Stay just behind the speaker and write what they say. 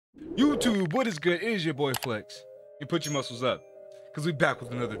YouTube, what is good? It is your boy Flex. You put your muscles up, because we back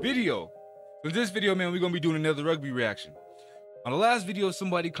with another video. In this video, man, we're going to be doing another rugby reaction. On the last video,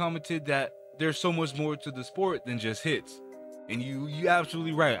 somebody commented that there's so much more to the sport than just hits. And you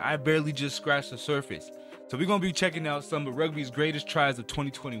absolutely right. I barely just scratched the surface. So we're going to be checking out some of rugby's greatest tries of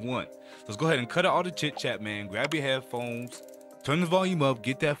 2021. Let's go ahead and cut out all the chit chat, man. Grab your headphones, turn the volume up,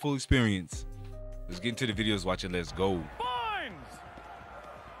 get that full experience. Let's get into the videos, watch it, let's go.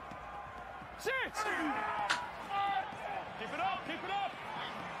 Sit! Keep it up, keep it up!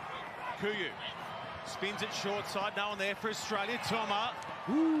 Kuyu spins it short side, no one there for Australia. Toma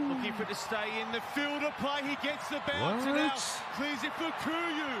looking for it to stay in the field of play. He gets the bounce and now clears it for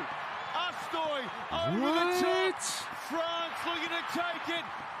Kuyu. Astoy over the top. France looking to take it.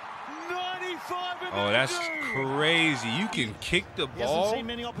 95 and oh, that's crazy. You can kick the ball. He hasn't seen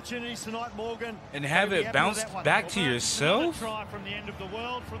many opportunities tonight, Morgan, and have it bounce back to yourself. Try from the end of the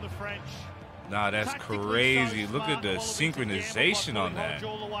world from the French. Nah, that's crazy. Look at the synchronization on that.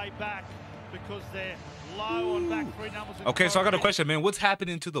 Okay, so I got a question, man. What's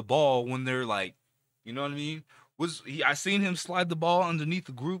happening to the ball when they're like, you know what I mean? I seen him slide the ball underneath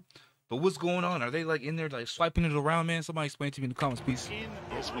the group, but what's going on? Are they like in there like swiping it around, man? Somebody explain to me in the comments, please.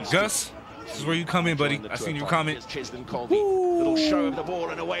 Gus, this is where you come in, buddy. I seen your comment. Little show of the ball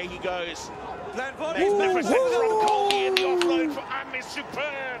and away he goes. Magnificent from Colby in the offload for Ami,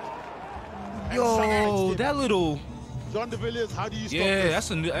 superb. Yo, that little. John de Villiers, how do you stop this?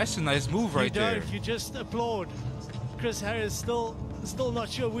 Yeah, that's a nice move right there. You just applaud. Chris Harris still not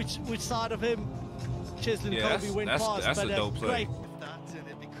sure which side of him Cheslin Colby went past. That's a dope play. And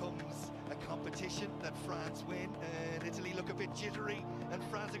it becomes a competition that France win, and Italy look a bit jittery, and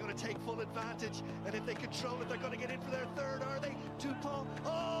France are going to take full advantage. And if they control it, they're going to get in for their third, are they? Dupont.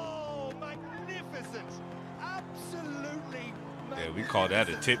 Oh, magnificent! Absolutely. Yeah, we call that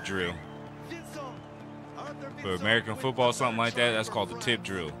a tip drill. For American football, something like that, that's called the tip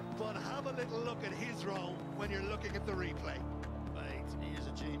drill. But have a little look at his role when you're looking at the replay. Mate, he is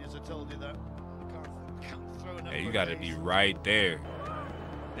a genius, I told you that. Can't throw enough. Hey, you got to be right there.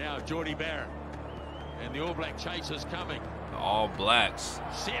 Now Geordie Barrett and the All Black chasers coming. The All Blacks.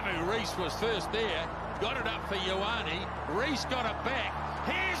 Sevu Reece was first there. Got it up for Ioane. Reece got it back.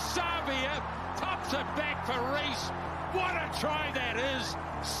 Here's Savia. Pops it back for Reece. What a try that is.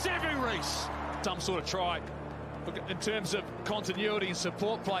 Sevu Reece. Some sort of try in terms of continuity and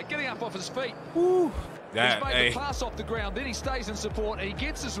support play, getting up off his feet. Woo. He's made the pass off the ground, then he stays in support and he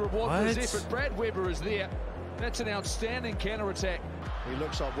gets his reward for his effort. Brad Weber is there. That's an outstanding counter-attack. He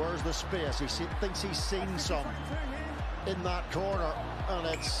looks up, where's the space? He thinks he's seen some in that corner, and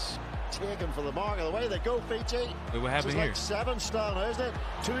it's taken for the mark. The way they go, Fiji. Wait, what happened here? Like 7 stone, isn't it?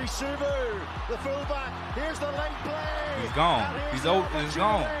 To Isubu, the fullback. Here's the late play. He's gone. He's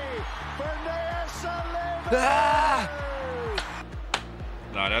gone. Ah!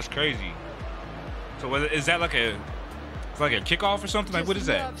 No, that's crazy. So is that like a kickoff or something? Like, what is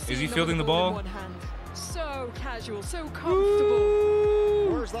that? Is he fielding the ball? So casual, so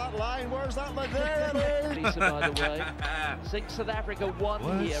comfortable. Where's that line? Where's that line? There it is. Lisa, by the way. South Africa won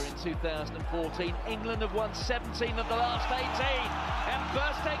here in 2014. England have won 17 of the last 18. And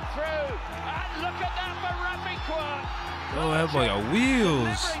bursting through. And look at that for Rugby. Oh, that boy got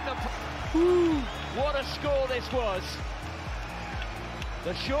wheels. What a score this was.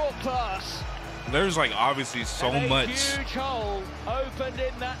 The short pass. There's like obviously so much. Huge hole opened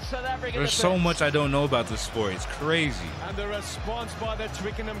in that South African There's so much I don't know about this sport. It's crazy. And the response by the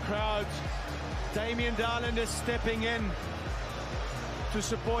Twickenham crowd. Damien Darland is stepping in to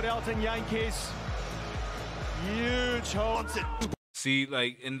support Elton Yankees. Huge hole. See,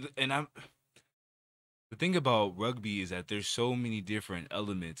 like, and I'm. The thing about rugby is that there's so many different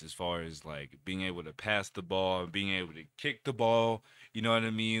elements as far as like being able to pass the ball, being able to kick the ball. You know what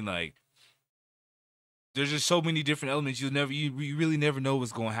I mean? Like, there's just so many different elements. You really never know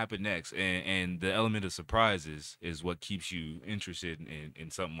what's going to happen next. And the element of surprise is what keeps you interested in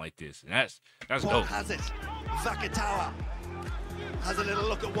something like this. And that's dope. Has it? Vakatawa has a little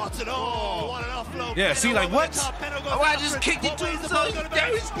look at Watson. Oh, what an offload. Yeah, see, like, what? Oh, I just kicked it to him.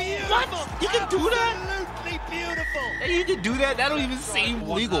 That is beautiful. What? You can do that? Absolutely beautiful. Hey, you can do that? That don't even seem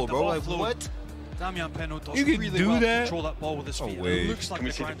legal, bro. Like, what? Damian Penaud does really do well that? Control that ball with his feet. It looks like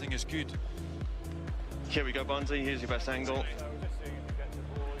the grounding is good. Here we go, Bonzi. Here's your best angle.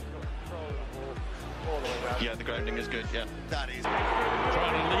 Yeah, the grounding is good, yeah. That is.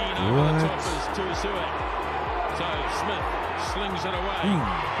 Trying to lean over the top is Tuisue. So Smith slings it away.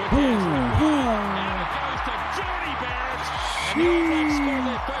 And it goes to Geordie Barrett. And the All Blacks scored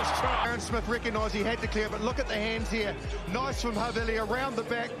their first try. Aaron Smith recognised he had to clear, but look at the hands here. Nice from Havili around the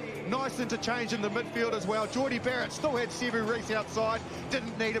back. Nice interchange in the midfield as well. Geordie Barrett still had Sevu Reece outside.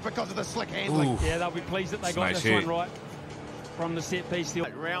 Didn't need it because of the slick handling. Yeah, they'll be pleased that they got this one right from the set piece.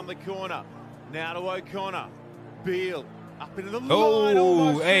 Round the corner. Now to O'Connor. Beale. Up into the line.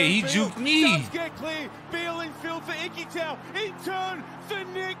 Oh, hey, he juked me. Does get clear. Beale in field for Ikitau. In turn for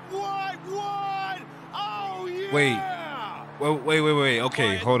Nick White. Wide. Oh, yeah. Wait.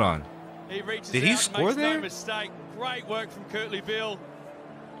 Okay, hold on. He reaches Did he score there? No mistake. Great work from Kurtley Beale.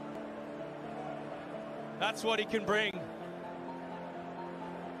 That's what he can bring.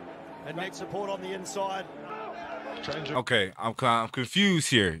 And next support on the inside. Okay, I'm confused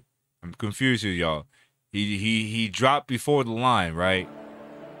here. I'm confused here, y'all. He dropped before the line, right?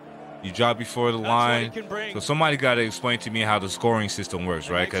 You drop before the line. So somebody got to explain to me how the scoring system works,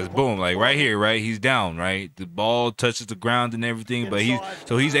 right? Because boom, like right here, right? He's down, right? The ball touches the ground and everything, but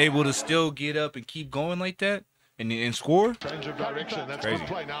he's able to still get up and keep going like that and score. Change of direction. That's crazy. Good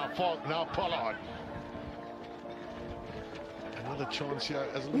play now. Pollard. Another chance here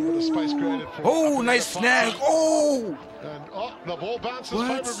as a little bit of space created for. Oh, nice snag. Oh! And the ball bounces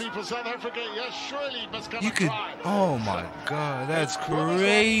favorably for South Africa. Yes, surely must come you could. Oh my God, that's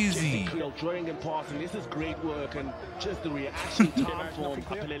crazy. Drawing and passing. This is great work, and just the reaction time from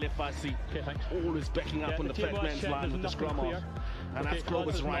Apelelefasi. Always backing up on the fat man's line with the scrum off. And that's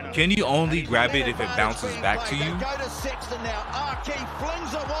Clovis right. Can you only grab it if it bounces back to you? Go to Sexton now. Archie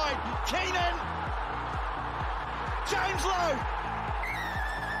flings it wide. Keenan. James Lowe.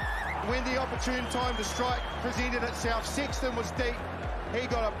 When the opportune time to strike presented itself, Sexton was deep. He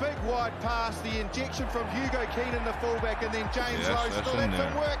got a big wide pass, the injection from Hugo Keenan, the fullback, and then James Lowe still had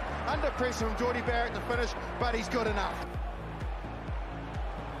some work under pressure from Geordie Barrett to finish, but he's good enough.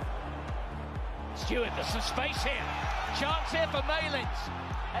 Stewart, there's some space here. Chance here for Malins.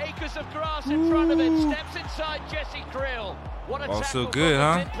 Acres of grass in front of him. Steps inside Jesse Krill. What a tackle good,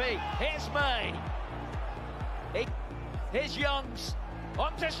 huh? Here's May. Here's Youngs.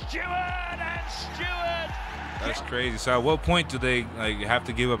 On to Stewart, and Stewart. That's crazy. So at what point do they have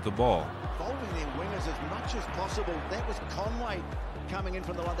to give up the ball? Folding their wingers as much as possible. That was Conway coming in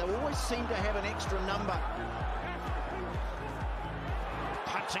from the line. They always seem to have an extra number.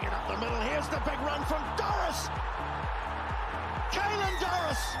 Punching it up the middle. Here's the big run from Doris. Caelan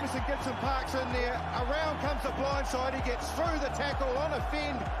Doris. Mr. Gibson Park's in there. Around comes the blind side. He gets through the tackle on a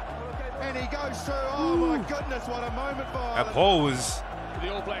fend. And he goes through. Oh my goodness, what a moment for that pole was. The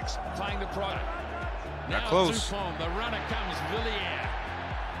All Blacks playing the product. Not close. Dupont, the runner comes Villiers.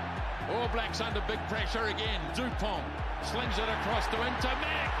 All Blacks under big pressure again. Dupont slings it across to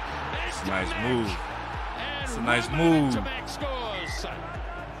Intermac. It's a nice move. It's a nice move. Intermac scores.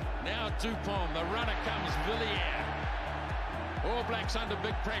 Now Dupont, the runner comes Villiers. All Blacks under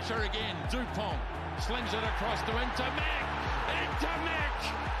big pressure again. Dupont slings it across to Intermac.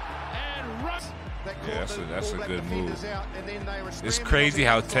 Intermac and Russ. Yeah, that's a good move. It's crazy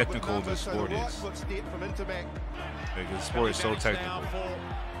how technical this sport is. The sport is so technical.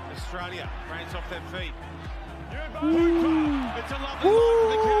 Australia brands off their feet. It's a lovely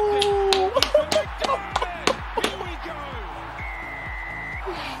line for the captain. Here we go.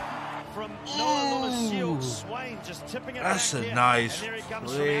 From Noah Shields, Swain just tipping it. That's a nice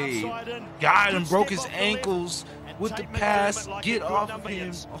play. Got him, broke his ankles with the pass. Get off of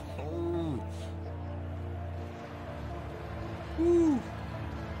him.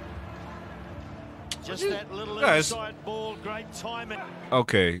 Just that little inside ball, great timing.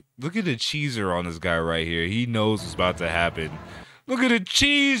 Okay, look at the cheeser on this guy right here. He knows what's about to happen. Look at the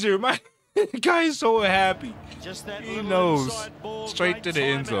cheeser. My guy is so happy. Just that he knows. Ball, straight to the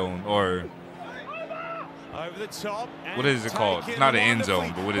end zone, or over the top. What is it called? It's not an end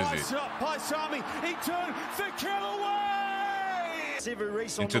zone, but what is it? He turned for Kellaway.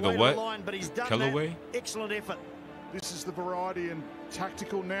 Into the what? Kellaway? Excellent effort. This is the variety and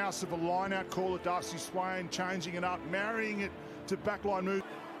tactical nous of a line-out call of Darcy Swain, changing it up, marrying it to backline move.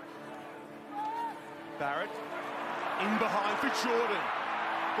 Barrett in behind for Jordan.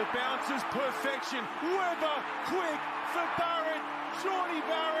 The bounce is perfection. Webber quick for Barrett. Geordie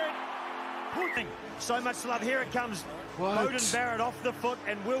Barrett. Pudding. So much love. Here it comes. Bowden Barrett off the foot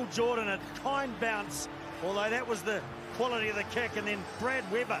and Will Jordan a kind bounce. Although that was the quality of the kick. And then Brad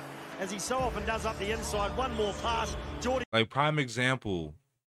Webber, as he so often does up the inside, one more pass. Geordie. Like prime example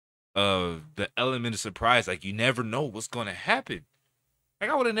of the element of surprise. Like you never know what's going to happen. Like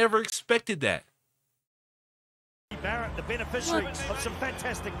I would have never expected that. Barrett, the beneficiary of some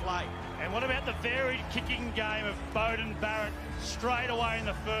fantastic play. And what about the varied kicking game of Bowden Barrett straight away in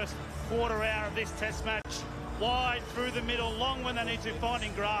the first quarter hour of this test match? wide through the middle, long when they need to,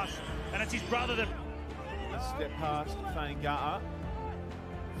 finding grass, and it's his brother that... Step past Fangata.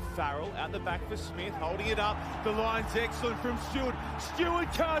 Farrell out the back for Smith, holding it up. The line's excellent from Stewart.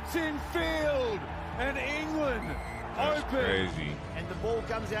 Stewart cuts in field, and England open. Crazy. And the ball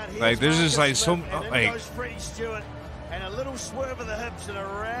comes out here. Like there's just like some and in goes Freddie Stewart, and a little swerve of the hips, and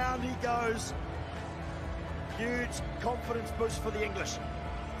around he goes. Huge confidence boost for the English.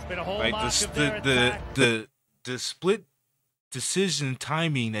 It's been a whole like the split decision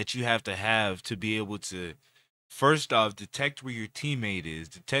timing that you have to be able to, first off, detect where your teammate is,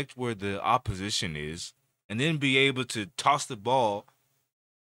 detect where the opposition is, and then be able to toss the ball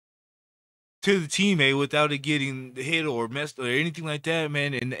to the teammate without it getting hit or messed or anything like that,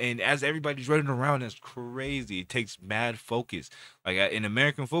 man. And as everybody's running around, that's crazy. It takes mad focus. Like in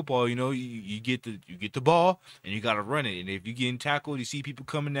American football, you know, you get the ball and you gotta run it. And if you're getting tackled, you see people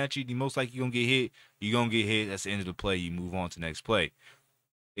coming at you, you most likely gonna get hit. You're gonna get hit. That's the end of the play. You move on to the next play.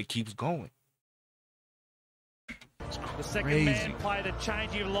 It keeps going. The second man played a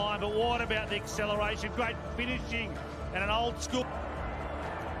changing of line, but what about the acceleration? Great finishing and an old school.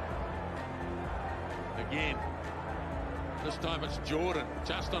 Again, this time it's Jordan,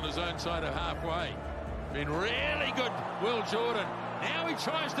 just on his own side of halfway. Been really good, Will Jordan. Now he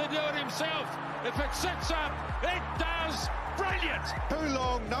tries to do it himself. If it sits up, it does. Brilliant. Too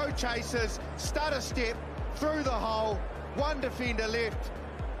long, no chasers, stutter step, through the hole, one defender left,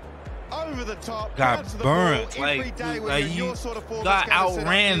 over the top. Got burnt. Like you got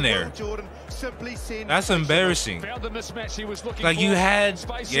outran there. That's embarrassing. Found the mismatch he was looking like for. You had,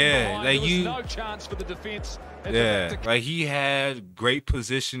 yeah, like you. No chance for the defense. Yeah, like he had great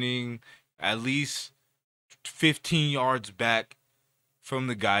positioning, at least 15 yards back from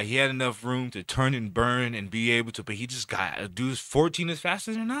the guy. He had enough room to turn and burn and be able to, but he just got dude's 14 is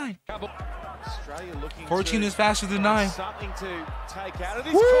faster than 9. Australia looking 14 is faster than 9. Something to take out of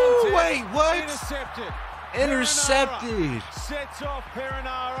this contest. Wait, what? Intercepted. Intercepted. Perinara sets off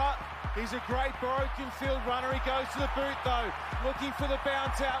Perinara. He's a great broken field runner. He goes to the boot though, looking for the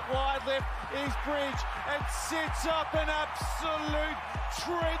bounce out wide left. Is Bridge and sits up an absolute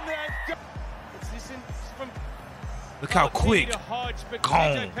trend. Look how quick. Hodge,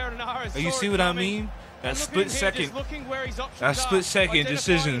 gone. You see what I mean? That split second. That split second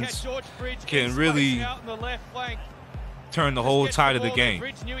decisions can really turn the whole tide of the game.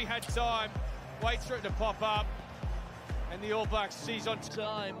 Bridge knew he had time. Waits for it to pop up. And the All Blacks seize on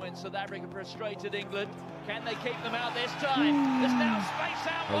time when South Africa frustrated England. Can they keep them out this time? There's now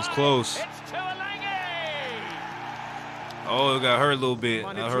space out. That was close. It's Tuilagi. Oh, it got hurt a little bit.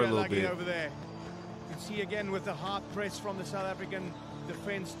 Got hurt a little bit. Over there. You can see again with the hard press from the South African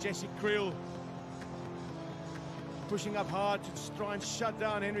defense, Jesse Creel pushing up hard to try and shut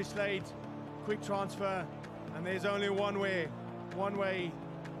down Henry Slade. Quick transfer, and there's only one way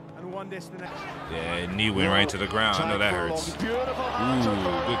and one destination. Yeah, knee went right to the ground. I know that hurts. Ooh,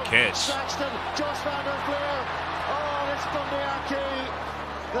 good catch. Saxton, Josh van der Fleer. Oh, it's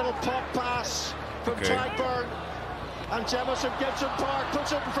Bundyaki. Little pop pass from Tagburn. And Jemison Gibson Park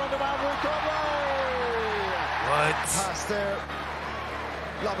puts it in front of Andrew Conway. What? Pass there.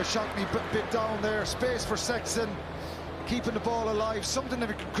 Labuschagne bit down there. Space for Sexton. Keeping the ball alive. Something that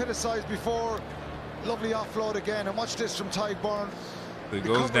we could criticise before. Lovely offload again. And watch this from Tagburn. It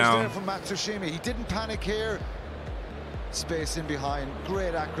goes down. There from Matsushima. He didn't panic here. Space in behind.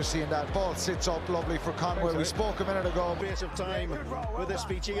 Great accuracy in that. Ball sits up lovely for Conway. We spoke a minute ago. Bit of time with this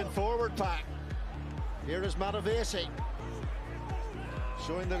Fijian forward pack. Here is Matavesi.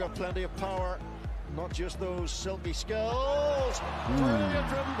 Showing they've got plenty of power. Not just those silky skills. Brilliant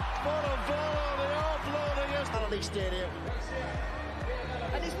from Bonavolo. The offloading is Kennedy Stadium.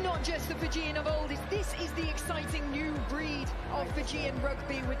 And it's not just the Fijian of old, this is the exciting new breed of Fijian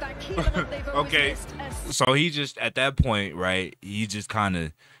rugby with that key element they've always missed. So he just, at that point, right, he just kind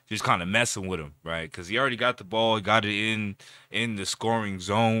of messing with him, right? Because he already got the ball, got it in the scoring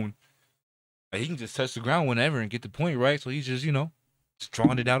zone. He can just touch the ground whenever and get the point, right? So he's just, just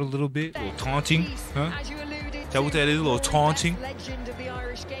drawing it out a little bit, a little taunting, huh? Is that what that is, a little taunting? Legend of the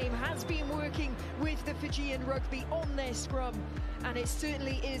Irish game has been working with the Fijian rugby on their scrum, and it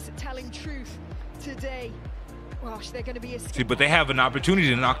certainly is telling truth today. Gosh, they're going to be a... See, but they have an opportunity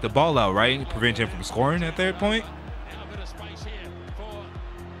to knock the ball out, right? Prevent him from scoring at that point. Now a bit of space here for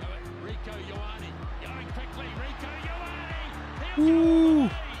Rico Ioane. Going quickly, Rico Ioane. Ooh.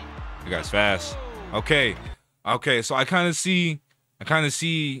 You guys fast. Okay. So I kind of see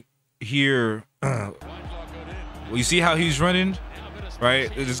here. Well, you see how he's running,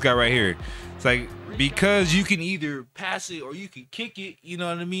 right? This guy right here. It's like, because you can either pass it or you can kick it. You know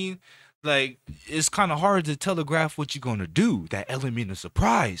what I mean? like, it's kind of hard to telegraph what you're gonna do. That element of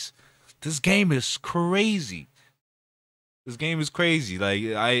surprise. This game is crazy. This game is crazy. Like,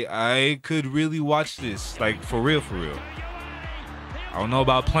 I could really watch this, like, for real, for real. I don't know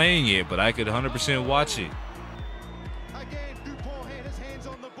about playing it, but I could 100% watch it. Again, Dupont had his hands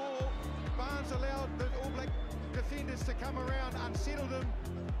on the ball. Barnes allowed the All Black defenders to come around, unsettle them.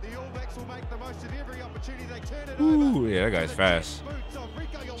 The All Blacks will make the most of every opportunity. They turn it over. Ooh, yeah, that guy's fast.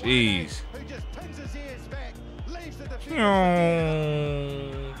 Jeez. Who just pins his ears back, leaves the defender.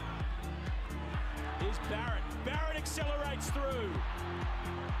 Here's Barrett. Barrett accelerates through.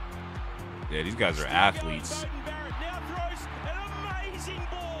 Yeah, these guys are athletes. Barrett now throws an amazing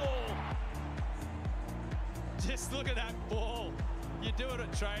ball. Just look at that ball. You do it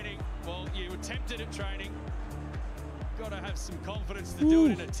at training. Well, you attempt it at training. Got to have some confidence to do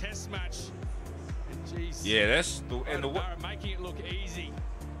it in a test match. And geez, yeah, that's the and the Barrett making it look easy.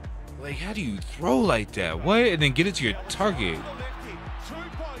 Like, how do you throw like that? What? And then get it to your target.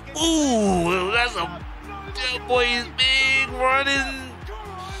 Ooh, that's a... That boy is big running.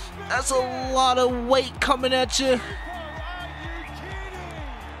 That's a lot of weight coming at you.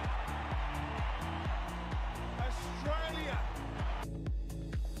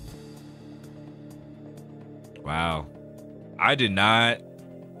 Wow. I did not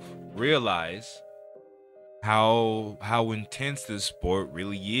realize how intense this sport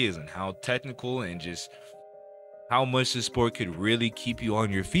really is, and how technical, and just how much this sport could really keep you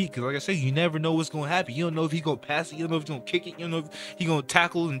on your feet. Because like I said, you never know what's going to happen. You don't know if he's going to pass it. You don't know if he's going to kick it. You don't know if he's going to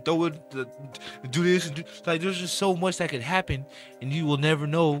tackle and throw it, do this. And like, there's just so much that could happen, and you will never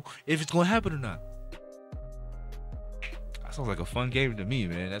know if it's going to happen or not. That sounds like a fun game to me,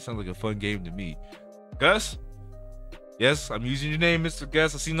 man. That sounds like a fun game to me. Gus? Yes, I'm using your name, Mr.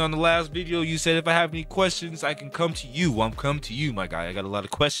 Gus. I seen on the last video you said if I have any questions, I can come to you. I'm come to you, my guy. I got a lot of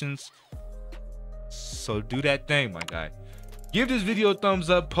questions. So do that thing, my guy. Give this video a thumbs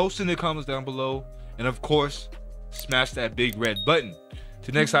up, post in the comments down below, and of course, smash that big red button.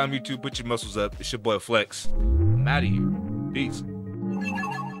 Till next time, YouTube, put your muscles up. It's your boy Flex. I'm out of here. Peace.